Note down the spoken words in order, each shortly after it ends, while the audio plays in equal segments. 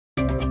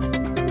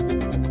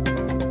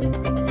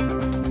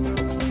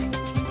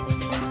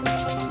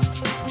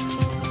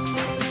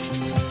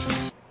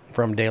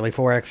From Daily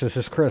Forex, this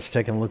is Chris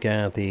taking a look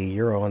at the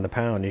euro and the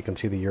pound. You can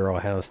see the euro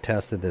has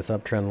tested this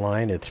uptrend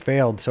line. It's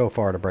failed so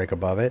far to break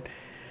above it.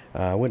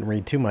 I wouldn't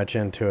read too much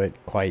into it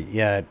quite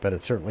yet, but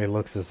it certainly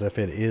looks as if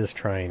it is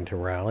trying to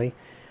rally.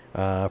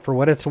 For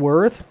what it's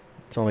worth,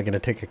 it's only going to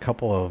take a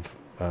couple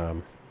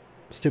of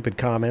stupid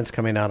comments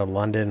coming out of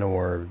London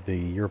or the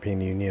European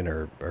Union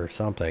or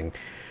something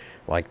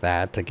like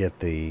that to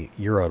get the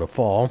euro to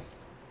fall.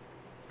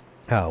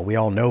 We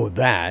all know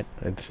that.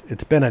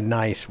 It's been a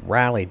nice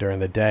rally during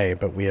the day,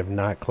 but we have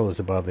not closed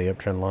above the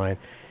uptrend line.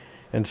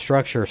 And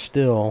structure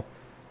still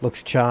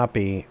looks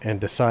choppy and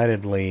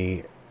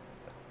decidedly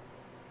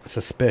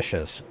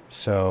suspicious.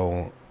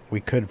 So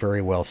we could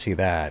very well see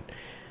that.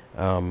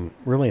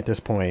 Really at this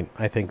point,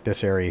 I think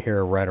this area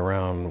here right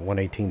around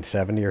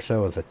 118.70 or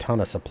so is a ton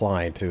of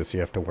supply too, so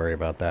you have to worry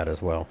about that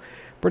as well.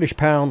 British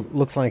pound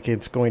looks like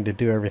it's going to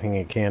do everything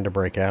it can to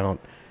break out.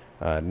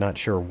 Not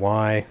sure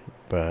why,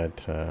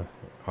 but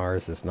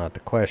ours is not the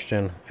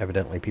question.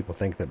 Evidently, people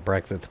think that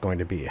Brexit's going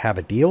to have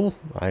a deal.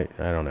 I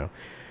don't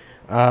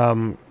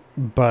know.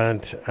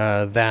 But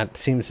that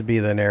seems to be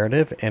the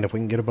narrative. And if we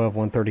can get above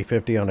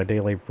 130.50 on a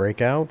daily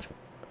breakout,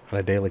 on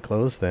a daily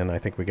close, then I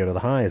think we go to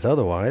the highs.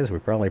 Otherwise, we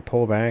probably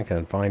pull back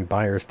and find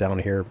buyers down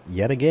here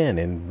yet again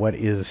in what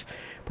is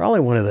probably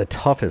one of the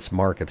toughest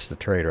markets to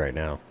trade right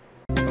now.